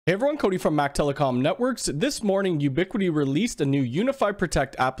Hey everyone, Cody from Mac Telecom Networks. This morning, Ubiquiti released a new Unifi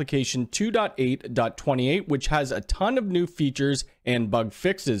Protect application 2.8.28, which has a ton of new features and bug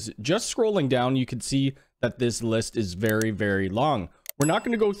fixes. Just scrolling down, you can see that this list is very, very long. We're not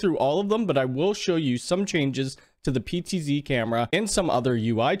going to go through all of them, but I will show you some changes to the PTZ camera and some other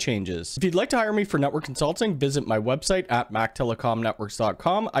UI changes. If you'd like to hire me for network consulting, visit my website at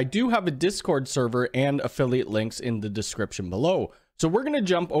mactelecomnetworks.com. I do have a Discord server and affiliate links in the description below. So we're going to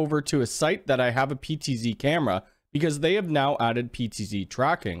jump over to a site that I have a PTZ camera because they have now added PTZ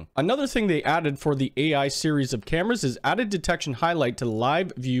tracking. Another thing they added for the AI series of cameras is added detection highlight to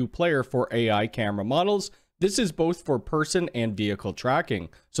live view player for AI camera models. This is both for person and vehicle tracking.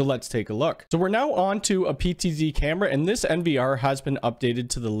 So let's take a look. So we're now on to a PTZ camera, and this NVR has been updated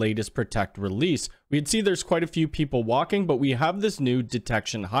to the latest Protect release. We can see there's quite a few people walking, but we have this new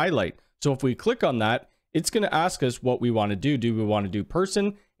detection highlight. So if we click on that, it's going to ask us what we want to do. Do we want to do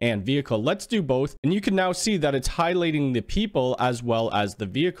person and vehicle? Let's do both. And you can now see that it's highlighting the people as well as the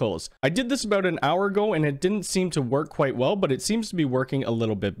vehicles. I did this about an hour ago and it didn't seem to work quite well, but it seems to be working a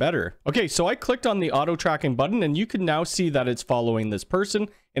little bit better. Okay, so I clicked on the auto tracking button and you can now see that it's following this person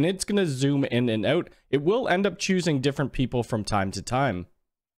and it's going to zoom in and out. It will end up choosing different people from time to time,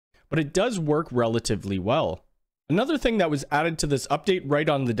 but it does work relatively well. Another thing that was added to this update right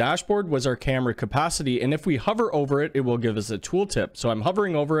on the dashboard was our camera capacity, and if we hover over it, it will give us a tooltip. So I'm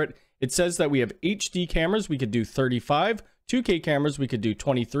hovering over it. It says that we have HD cameras, we could do 35, 2K cameras, we could do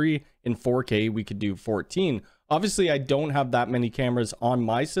 23, and 4K, we could do 14. Obviously, I don't have that many cameras on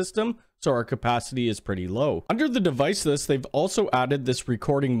my system, so our capacity is pretty low. Under the device list, they've also added this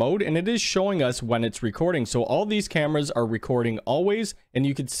recording mode, and it is showing us when it's recording. So all these cameras are recording always, and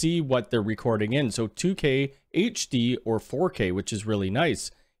you can see what they're recording in. So 2K, HD, or 4K, which is really nice.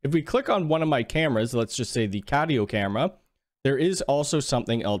 If we click on one of my cameras, let's just say the Cadio camera, there is also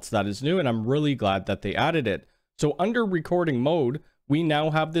something else that is new, and I'm really glad that they added it. So under recording mode, we now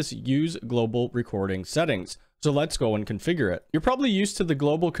have this use global recording settings. So let's go and configure it. You're probably used to the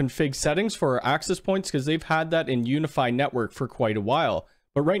global config settings for our access points because they've had that in Unifi Network for quite a while.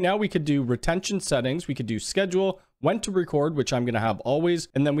 But right now we could do retention settings, we could do schedule, when to record, which I'm going to have always,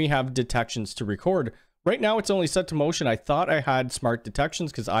 and then we have detections to record. Right now it's only set to motion. I thought I had smart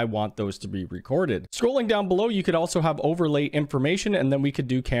detections because I want those to be recorded. Scrolling down below, you could also have overlay information, and then we could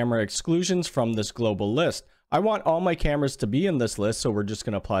do camera exclusions from this global list. I want all my cameras to be in this list, so we're just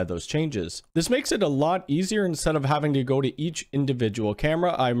going to apply those changes. This makes it a lot easier instead of having to go to each individual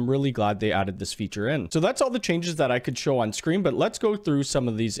camera. I'm really glad they added this feature in. So that's all the changes that I could show on screen, but let's go through some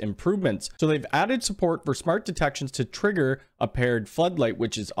of these improvements. So they've added support for smart detections to trigger a paired floodlight,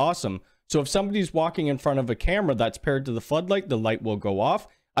 which is awesome. So if somebody's walking in front of a camera that's paired to the floodlight, the light will go off.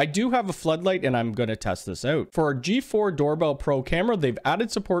 I do have a floodlight and I'm going to test this out. For our G4 Doorbell Pro camera, they've added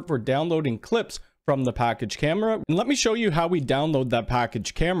support for downloading clips from the package camera. And let me show you how we download that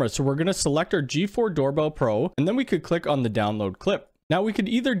package camera. So we're going to select our G4 Doorbell Pro, and then we could click on the download clip. Now we could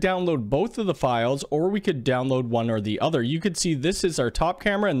either download both of the files or we could download one or the other. You could see this is our top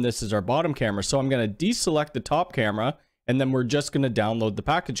camera and this is our bottom camera. So I'm going to deselect the top camera and then we're just going to download the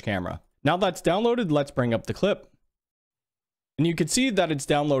package camera. Now that's downloaded, let's bring up the clip. And you can see that it's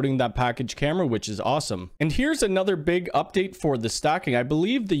downloading that package camera, which is awesome. And here's another big update for the stacking. I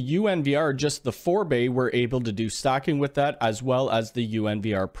believe the UNVR, just the 4-bay, we're able to do stacking with that as well as the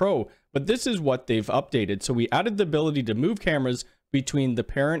UNVR Pro. But this is what they've updated. So we added the ability to move cameras between the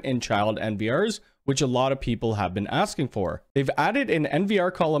parent and child NVRs, which a lot of people have been asking for. They've added an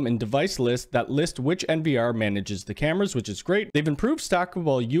NVR column in device list that lists which NVR manages the cameras, which is great. They've improved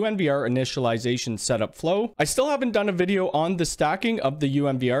stackable UNVR initialization setup flow. I still haven't done a video on the stacking of the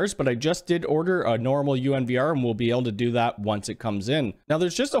UNVRs, but I just did order a normal UNVR and we'll be able to do that once it comes in. Now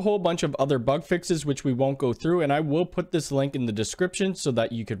there's just a whole bunch of other bug fixes which we won't go through, and I will put this link in the description so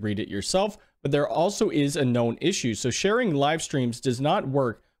that you could read it yourself. But there also is a known issue. So sharing live streams does not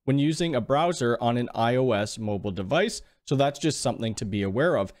work when using a browser on an iOS mobile device. So that's just something to be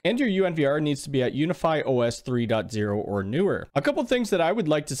aware of. And your UNVR needs to be at Unifi OS 3.0 or newer. A couple things that I would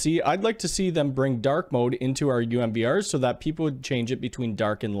like to see, I'd like to see them bring dark mode into our UNVRs so that people would change it between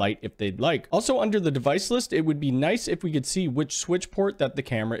dark and light if they'd like. Also under the device list, it would be nice if we could see which switch port that the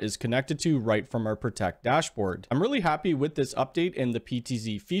camera is connected to right from our Protect dashboard. I'm really happy with this update and the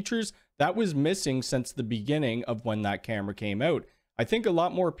PTZ features that was missing since the beginning of when that camera came out. I think a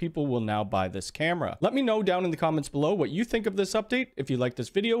lot more people will now buy this camera. Let me know down in the comments below what you think of this update. If you like this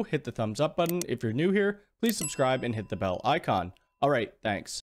video, hit the thumbs up button. If you're new here, please subscribe and hit the bell icon. All right, thanks.